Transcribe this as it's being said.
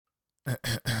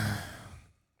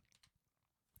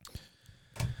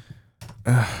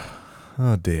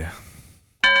Oh dear.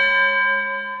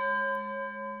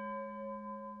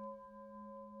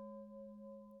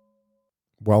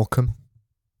 Welcome.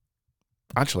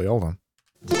 Actually, hold on.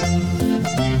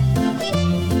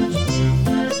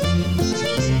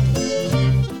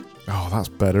 Oh, that's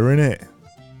better, innit?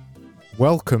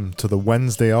 Welcome to the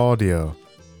Wednesday audio.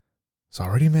 It's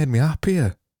already made me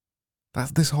happier.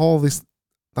 That's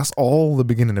all the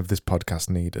beginning of this podcast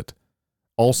needed.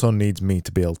 Also needs me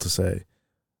to be able to say,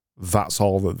 that's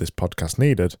all that this podcast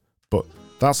needed, but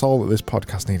that's all that this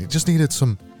podcast needed. Just needed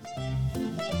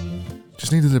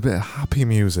a bit of happy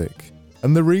music.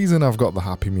 And the reason I've got the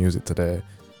happy music today,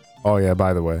 oh yeah,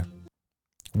 by the way,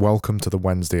 welcome to the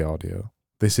Wednesday audio.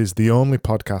 This is the only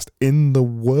podcast in the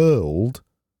world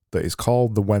that is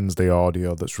called the Wednesday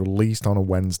audio, that's released on a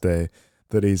Wednesday,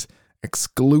 that is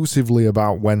exclusively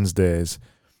about Wednesdays.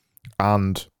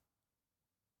 And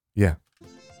yeah,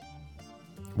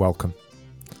 welcome.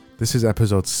 This is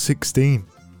episode 16.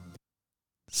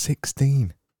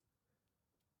 16.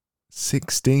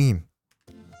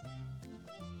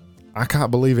 I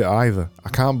can't believe it either. I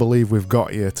can't believe we've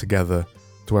got here together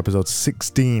to episode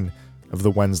 16 of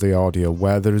the Wednesday audio,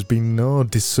 where there has been no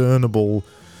discernible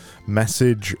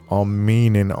message or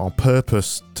meaning or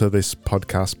purpose to this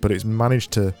podcast, but it's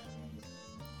managed to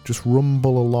just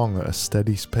rumble along at a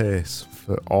steady pace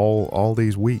for all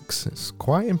these weeks. It's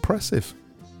quite impressive.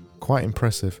 Quite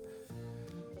impressive.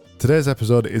 Today's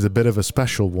episode is a bit of a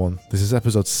special one. This is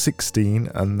episode 16,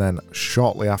 and then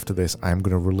shortly after this, I'm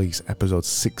going to release episode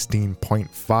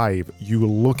 16.5. You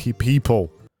lucky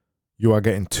people. You are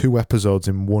getting 2 episodes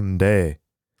in one day.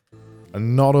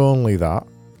 And not only that,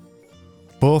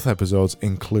 both episodes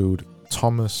include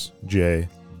Thomas J.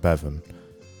 Bevan.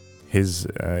 He's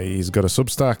got a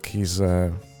Substack. He's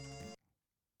a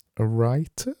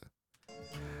writer.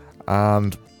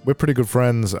 And we're pretty good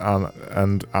friends,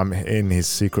 and I'm in his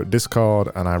secret Discord,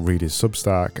 and I read his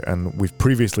Substack, and we've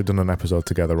previously done an episode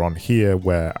together on here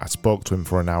where I spoke to him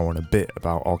for an hour and a bit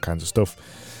about all kinds of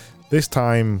stuff. This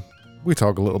time, we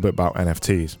talk a little bit about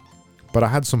NFTs, but I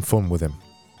had some fun with him.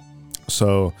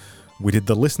 So, we did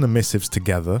the listener missives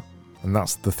together, and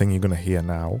that's the thing you're going to hear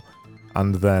now.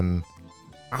 And then,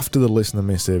 after the listener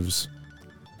missives,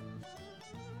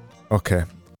 okay,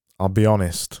 I'll be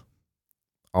honest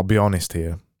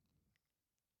here.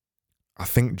 I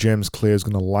think James Clear is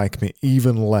going to like me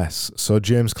even less. So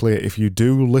James Clear, if you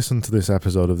do listen to this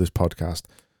episode of this podcast,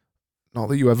 not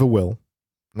that you ever will,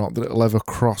 not that it'll ever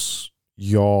cross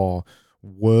your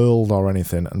world or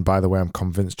anything, and by the way, I'm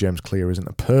convinced James Clear isn't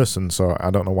a person, so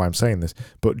I don't know why I'm saying this,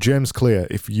 but James Clear,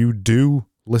 if you do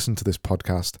listen to this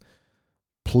podcast,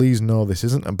 please know this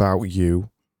isn't about you.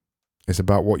 It's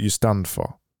about what you stand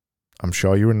for. I'm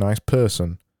sure you're a nice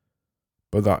person,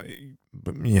 but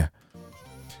yeah.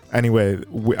 Anyway,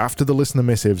 after the listener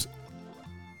missives,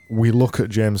 we look at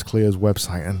James Clear's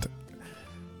website, and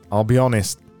I'll be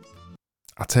honest,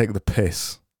 I take the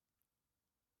piss.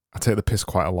 I take the piss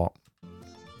quite a lot.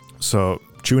 So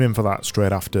tune in for that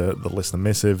straight after the listener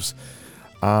missives.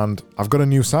 And I've got a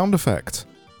new sound effect.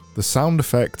 The sound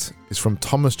effect is from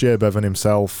Thomas J. Bevan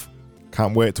himself.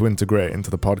 Can't wait to integrate it into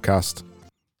the podcast.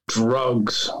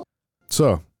 Drugs.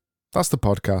 So, that's the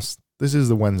podcast. This is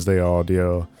the Wednesday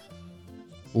audio.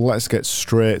 Let's get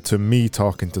straight to me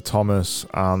talking to Thomas,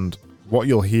 and what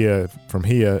you'll hear from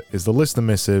here is the listener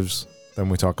missives, then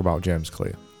we talk about James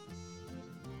Clear.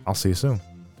 I'll see you soon.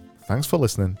 Thanks for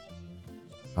listening,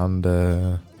 and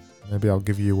maybe I'll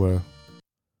give you a...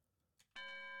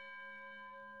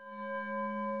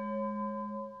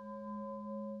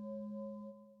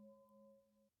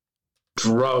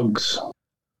 Drugs.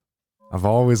 I've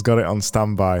always got it on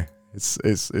standby.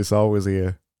 It's always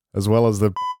here. As well as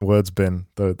the words bin,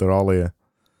 they're all here.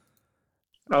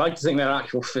 I like to think they're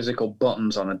actual physical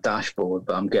buttons on a dashboard,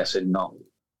 but I'm guessing not.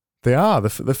 They are, the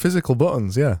physical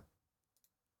buttons, yeah.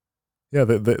 Yeah,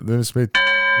 there's my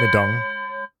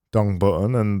dong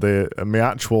button, and my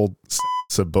actual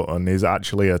sensor button is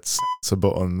actually a sensor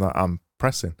button that I'm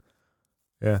pressing.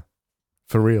 Yeah,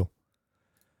 for real.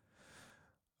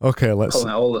 Okay, let's...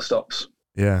 Pulling out all the stops.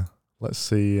 Yeah, let's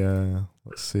see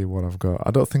what I've got.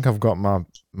 I don't think I've got my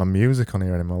music on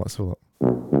here anymore. Let's have a look.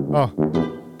 Oh,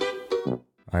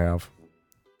 I have.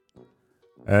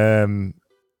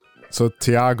 So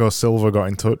Thiago Silva got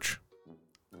in touch.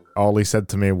 All he said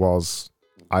to me was,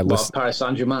 Paris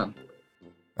Saint-Germain?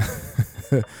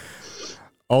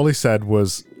 All he said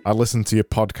was, I listen to your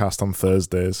podcast on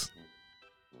Thursdays.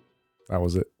 That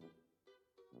was it.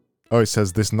 Oh, it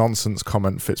says this nonsense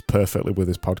comment fits perfectly with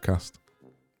his podcast.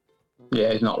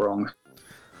 Yeah, he's not wrong.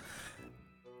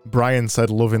 Brian said,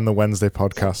 "Loving the Wednesday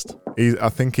podcast." I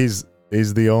think he's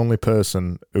the only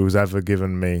person who's ever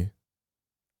given me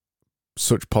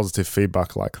such positive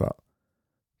feedback like that.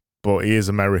 But he is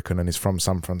American and he's from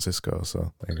San Francisco,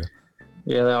 so there you go.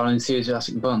 Yeah, they are an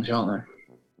enthusiastic bunch, aren't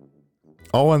they?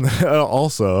 Oh, and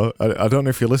also, I don't know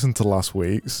if you listened to last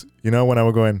week's. You know when I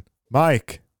were going,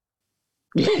 Mike,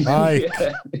 Mike,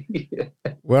 Yeah.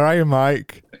 where are you,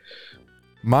 Mike?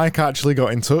 Mike actually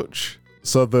got in touch,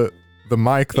 so the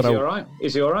Mike that Is he all right?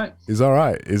 Is he all right? He's all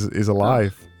right. He's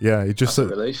alive. Yeah, he just That's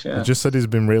said a release, yeah. he just said he's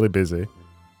been really busy.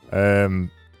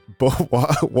 But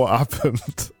what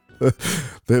happened?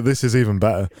 This is even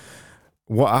better.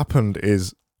 What happened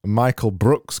is Michael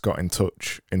Brooks got in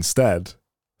touch instead,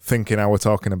 thinking I were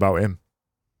talking about him.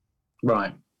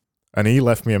 Right. And he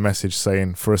left me a message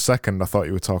saying, for a second, I thought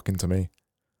you were talking to me.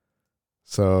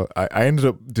 So I ended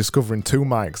up discovering 2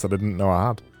 mics that I didn't know I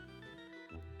had.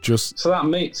 So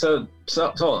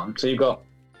hold on. So you've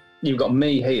got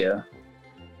me here,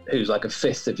 who's like a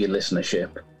fifth of your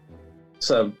listenership.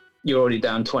 So you're already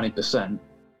down 20%.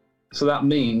 So that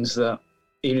means that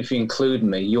even if you include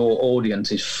me, your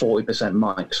audience is 40%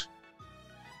 mics.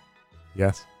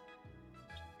 Yes.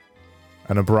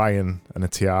 And a Brian and a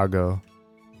Tiago.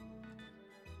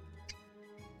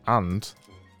 And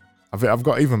I've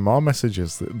got even more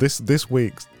messages. This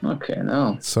week. Okay,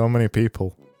 no. So many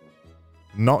people.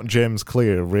 Not James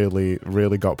Clear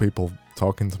really got people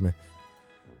talking to me.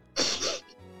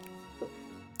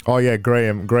 Oh yeah,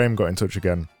 Graham got in touch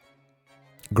again.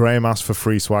 Graham asked for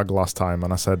free swag last time,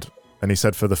 and he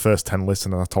said for the first 10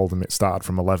 listeners, I told him it started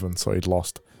from 11, so he'd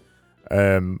lost.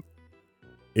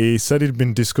 He said he'd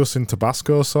been discussing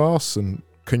Tabasco sauce, and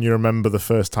can you remember the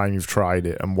first time you've tried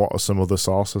it, and what are some other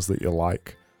sauces that you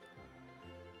like?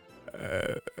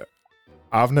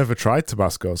 I've never tried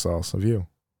Tabasco sauce, have you?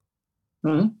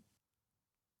 Mm-hmm.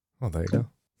 Oh, there you go.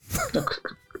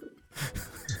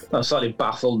 I'm slightly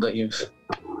baffled that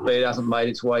it hasn't made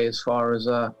its way as far as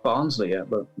Barnsley yet,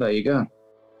 but there you go.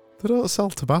 They don't sell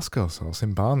Tabasco sauce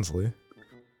in Barnsley.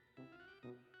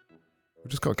 We've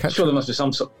just got ketchup. Sure, there must be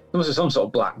some sort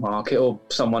of black market, or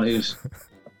someone who's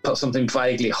put something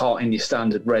vaguely hot in your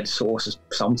standard red sauce or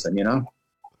something, you know?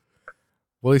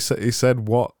 Well, he said,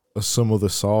 what are some other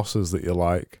sauces that you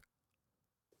like?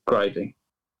 Gravy.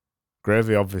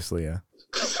 Gravy, obviously, yeah.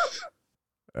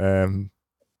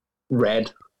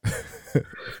 Red.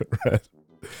 Red.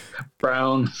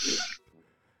 Brown.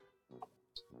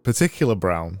 Particular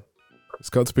brown. It's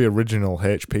got to be original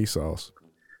HP sauce.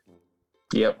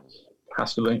 Yep.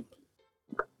 Has to be.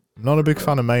 Not a big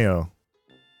fan of mayo.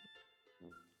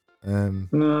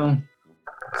 No.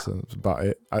 So that's about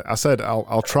it. I said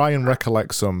I'll try and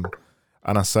recollect some,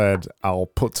 and I said I'll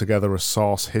put together a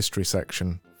sauce history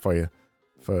section for you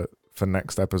for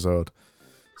next episode.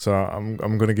 So I'm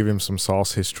going to give him some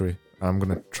sauce history. I'm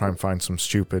going to try and find some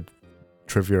stupid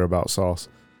trivia about sauce.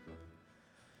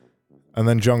 And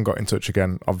then John got in touch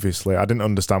again, obviously. I didn't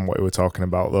understand what he were talking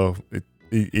about, though.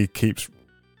 He keeps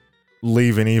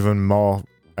leaving even more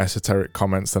esoteric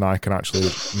comments than I can actually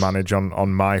manage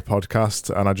on my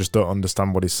podcast, and I just don't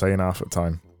understand what he's saying half the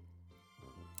time.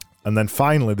 And then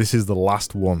finally, this is the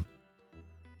last one.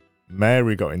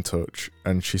 Mary got in touch,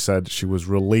 and she said she was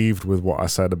relieved with what I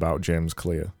said about James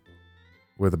Clear,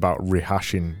 about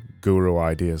rehashing guru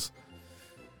ideas.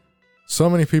 So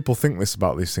many people think this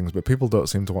about these things, but people don't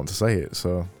seem to want to say it,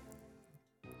 so...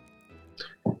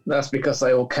 That's because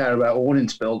they all care about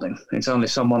audience building. It's only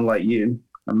someone like you,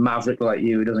 a maverick like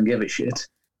you, who doesn't give a shit,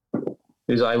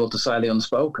 who's able to say the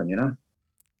unspoken, you know?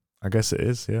 I guess it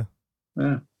is, yeah.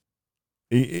 Yeah.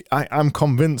 I'm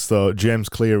convinced, though, James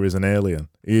Clear is an alien.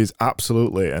 He is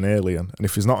absolutely an alien. And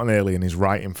if he's not an alien, he's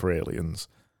writing for aliens.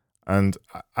 And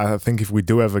I think if we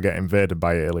do ever get invaded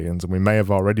by aliens, and we may have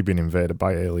already been invaded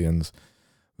by aliens,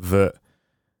 that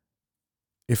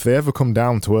if they ever come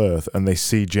down to Earth and they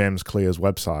see James Clear's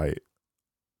website,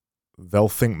 they'll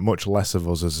think much less of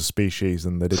us as a species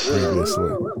than they did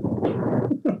previously.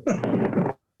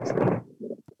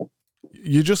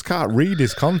 You just can't read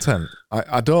his content.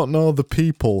 I don't know the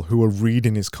people who are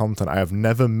reading his content. I have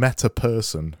never met a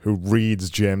person who reads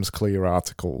James Clear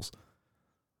articles.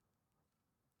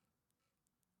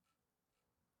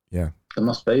 Yeah. There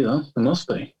must be, though. There must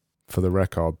be. For the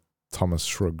record, Thomas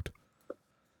shrugged.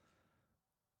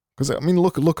 Because, I mean,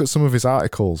 look at some of his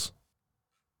articles.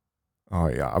 Oh,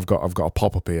 yeah, I've got a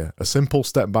pop-up here. A simple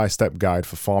step-by-step guide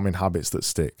for forming habits that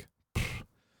stick.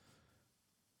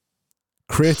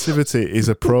 Creativity is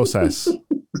a process,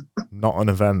 not an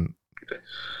event.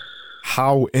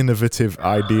 How innovative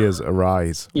ideas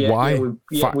arise. Yeah, Why?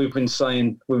 We've been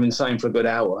saying for a good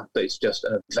hour that it's just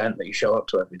an event that you show up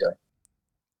to every day.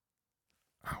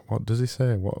 What does he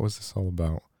say? What was this all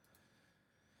about?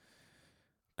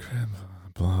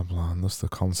 Blah, blah. And thus the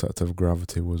concept of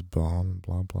gravity was born.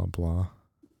 Blah, blah, blah.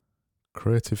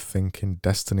 Creative thinking,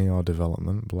 destiny or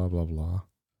development. Blah, blah, blah.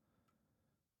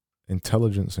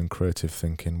 Intelligence and creative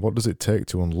thinking. What does it take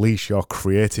to unleash your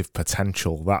creative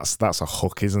potential? That's a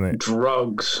hook, isn't it?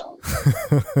 Drugs.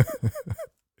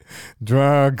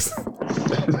 Drugs.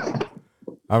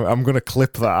 I'm going to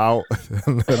clip that out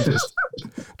and then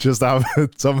just have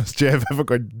Thomas J. Ever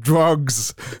going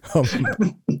drugs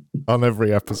on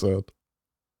every episode.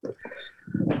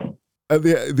 At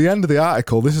the end of the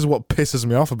article, this is what pisses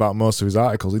me off about most of his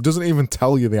articles. It doesn't even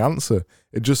tell you the answer.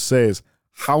 It just says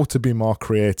how to be more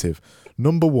creative.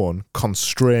 Number 1,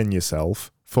 constrain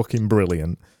yourself. Fucking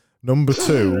brilliant. Number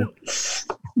two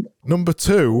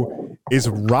is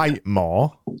write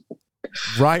more.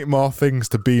 Write more things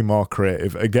to be more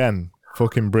creative. Again,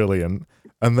 fucking brilliant.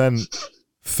 And then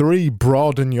 3,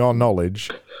 broaden your knowledge.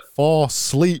 4,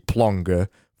 sleep longer.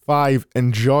 5,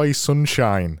 enjoy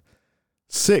sunshine.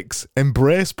 6,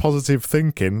 embrace positive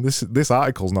thinking. This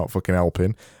article's not fucking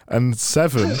helping. And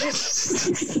 7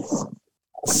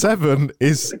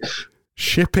 is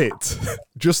ship it.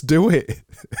 Just do it.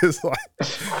 It's like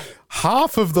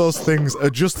half of those things are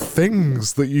just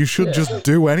things that you should just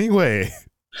do anyway.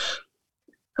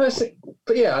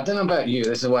 But yeah, I don't know about you.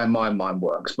 This is the way my mind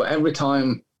works. But every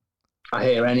time I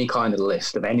hear any kind of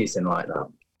list of anything like that,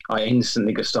 I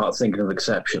instantly go start thinking of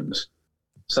exceptions.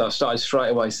 So I started straight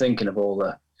away thinking of all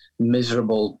the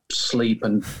miserable sleep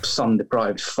and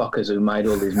sun-deprived fuckers who made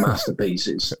all these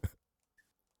masterpieces.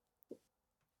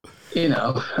 You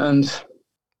know, and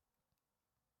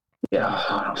yeah,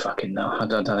 I don't fucking know. I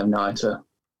don't even know how to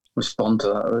respond to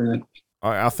that, really.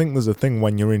 I think there's a thing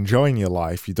when you're enjoying your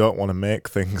life, you don't want to make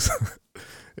things.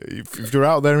 If you're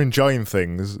out there enjoying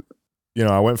things, you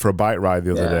know, I went for a bike ride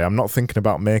the other day. I'm not thinking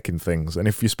about making things. And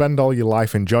if you spend all your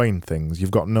life enjoying things, you've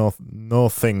got no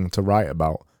thing to write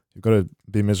about. You've got to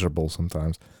be miserable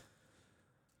sometimes.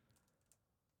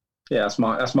 Yeah,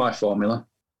 that's my formula.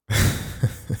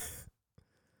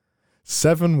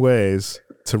 7 ways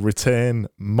to retain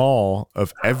more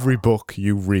of every book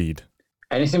you read.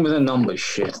 Anything with a number is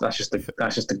shit. That's just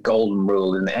the golden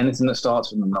rule. And anything that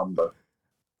starts with a number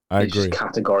is just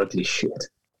categorically shit.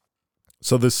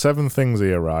 So there's 7 things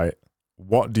here, right?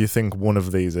 What do you think one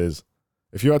of these is?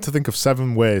 If you had to think of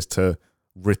 7 ways to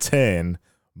retain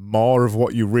more of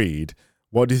what you read,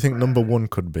 what do you think number 1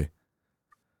 could be?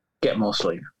 Get more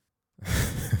sleep.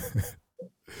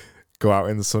 Go out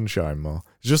in the sunshine more.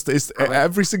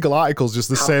 Every single article's just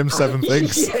the same 7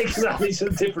 things. Yeah, exactly. It's a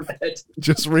different head.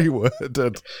 Just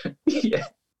reworded. Yeah.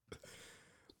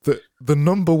 The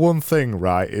number 1 thing,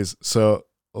 right, is, so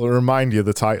I'll remind you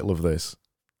the title of this.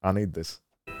 I need this.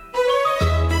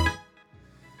 The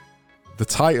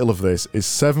title of this is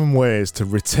 7 ways to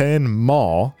retain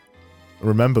more.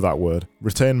 Remember that word.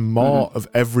 Retain more of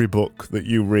every book that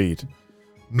you read.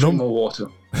 Drink more water.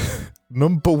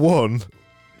 Number 1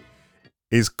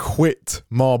 is quit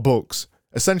more books.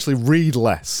 Essentially, read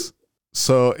less.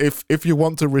 So if you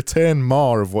want to retain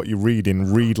more of what you read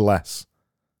in, read less.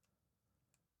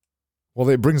 Well,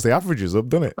 it brings the averages up,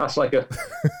 doesn't it? That's like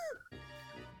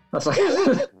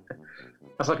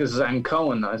a Zan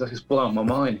Cohen. That just blowing my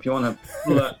mind. If you want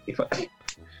to learn, if you want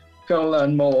to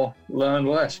learn more, learn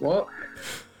less. What?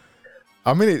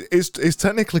 I mean, it's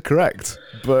technically correct,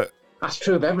 but that's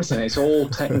true of everything. It's all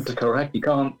technically correct. You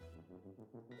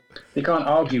can't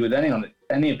argue with any of it.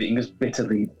 You can just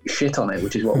bitterly shit on it,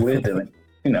 which is what we're doing.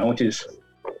 You know, which is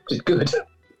good.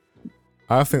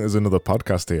 I think there's another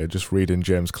podcast here just reading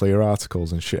James Clear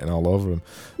articles and shitting all over them.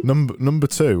 Number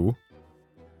 2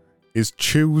 is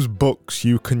choose books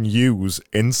you can use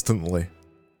instantly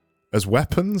as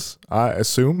weapons, I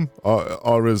assume,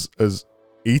 or as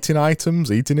eating items,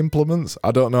 eating implements.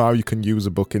 I don't know how you can use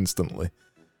a book instantly,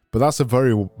 but that's a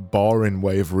very boring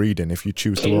way of reading if you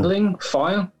choose Kindling,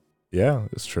 fire. Yeah,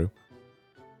 that's true.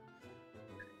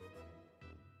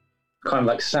 Kind of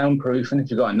like soundproofing if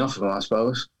you've got enough of them, I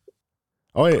suppose.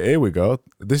 Oh, here we go.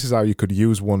 This is how you could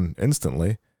use one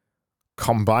instantly.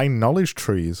 Combine knowledge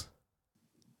trees.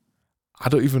 I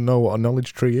don't even know what a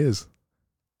knowledge tree is.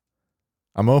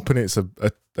 I'm hoping it's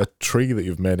a tree that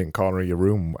you've made in the corner of your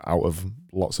room out of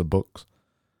lots of books.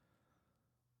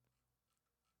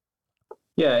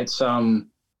 Yeah, it's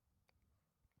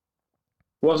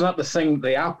wasn't that the thing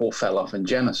the apple fell off in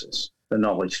Genesis, the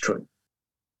knowledge tree?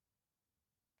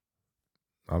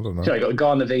 I don't know. So you got the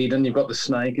Garden of Eden, you've got the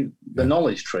snake, the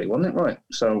knowledge tree, wasn't it? Right.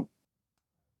 So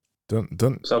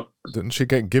didn't she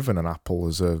get given an apple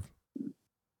as a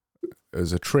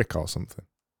trick or something?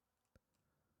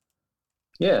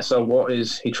 Yeah, so what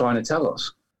is he trying to tell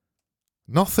us?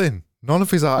 Nothing. None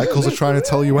of his articles are trying to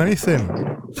tell you anything.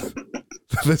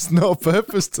 There's no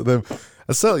purpose to them.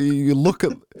 So you look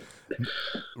at...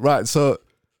 Right, so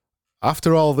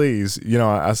after all these,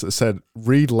 as I said,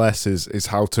 read less is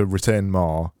how to retain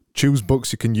more. Choose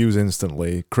books you can use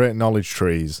instantly. Create knowledge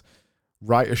trees.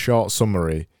 Write a short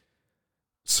summary.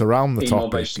 Surround the Eat topic.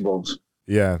 more vegetables.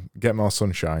 Yeah, get more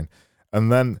sunshine.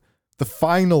 And then the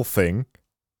final thing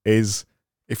is,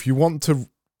 if you want to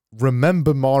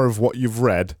remember more of what you've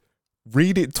read,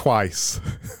 read it twice.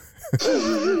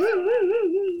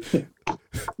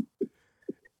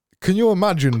 Can you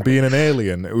imagine being an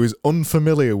alien who is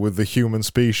unfamiliar with the human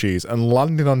species and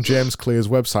landing on James Clear's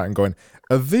website and going,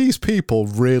 are these people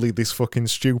really this fucking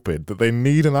stupid that they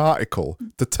need an article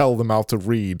to tell them how to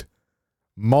read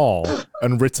more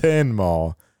and retain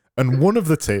more? And one of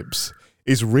the tips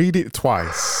is read it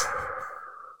twice.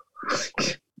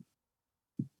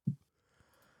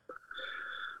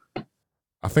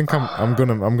 I think I'm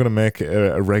gonna make it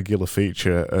a regular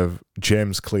feature of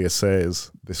James Clear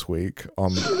Says this week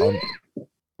on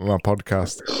my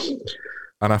podcast,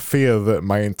 and I fear that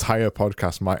my entire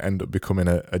podcast might end up becoming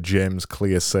a James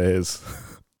Clear Says.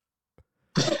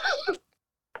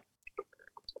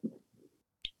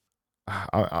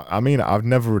 I mean, I've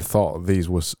never thought these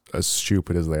were as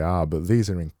stupid as they are, but these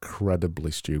are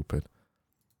incredibly stupid.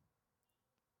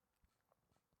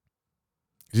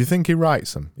 Do you think he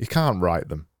writes them? He can't write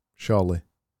them, surely.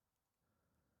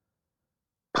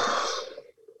 I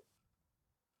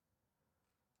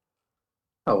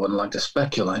wouldn't like to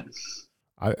speculate.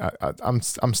 I'm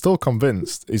still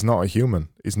convinced he's not a human.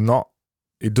 He's not.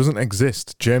 It doesn't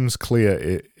exist. James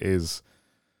Clear is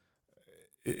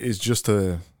just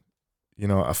a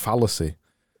fallacy.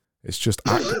 It's just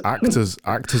actors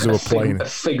who are playing a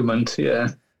figment. Yeah.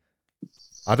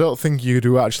 I don't think you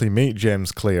do actually meet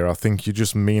James Clear. I think you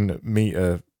just meet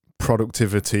a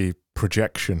productivity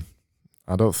projection.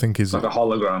 I don't think he's... Like a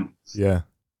hologram. Yeah.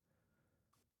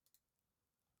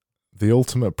 The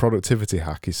ultimate productivity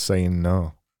hack is saying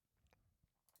no.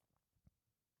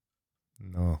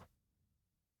 No.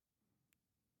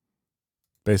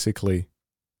 Basically,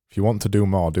 if you want to do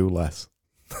more, do less.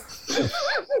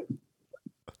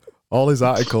 All his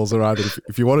articles are either,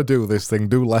 if you want to do this thing,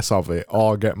 do less of it,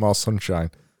 or get more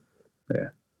sunshine.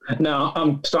 Yeah. No,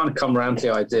 I'm starting to come around to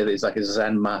the idea that he's like a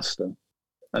Zen master.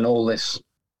 And all this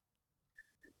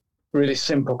really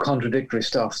simple, contradictory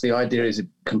stuff, the idea is it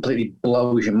completely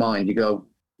blows your mind. You go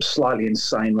slightly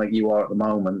insane like you are at the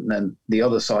moment, and then the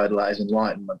other side lies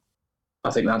enlightenment.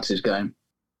 I think that's his game.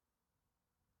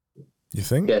 You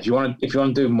think? Yeah, if you want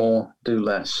to do more, do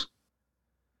less.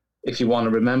 If you want to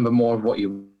remember more of what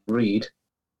you read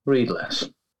less.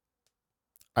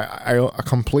 I'm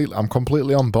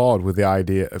completely on board with the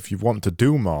idea if you want to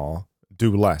do more,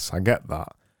 do less. I get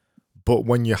that. But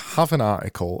when you have an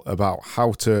article about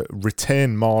how to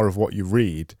retain more of what you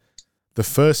read, the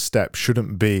first step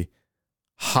shouldn't be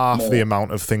half the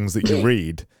amount of things that you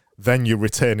read, then you're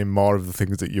retaining more of the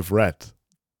things that you've read.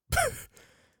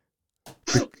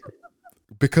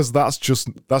 Because that's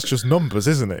just numbers,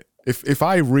 isn't it? If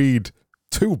I read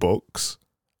 2 books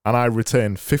and I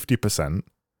retain 50%,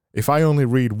 if I only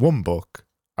read 1 book,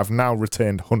 I've now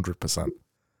retained 100%.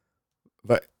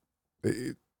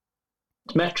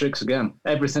 It's metrics again.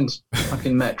 Everything's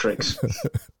fucking metrics.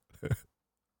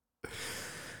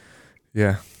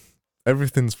 Yeah.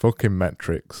 Everything's fucking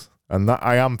metrics. And that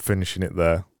I am finishing it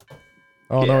there.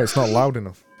 Oh, yeah. No, it's not loud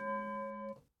enough.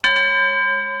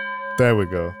 There we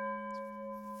go.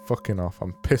 Fucking off.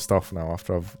 I'm pissed off now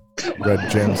after I've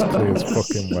read James Clear's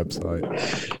fucking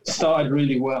website. Started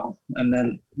really well, and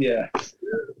then, yeah.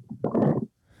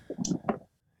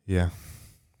 Yeah.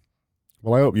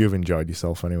 Well, I hope you've enjoyed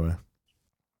yourself anyway.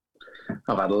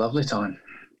 I've had a lovely time.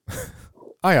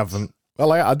 I haven't.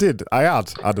 Well, I did. I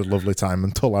had a lovely time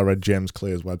until I read James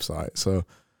Clear's website. So,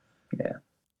 yeah.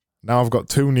 Now I've got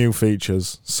 2 new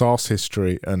features, Source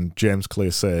History and James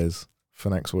Clear Says, for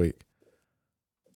next week.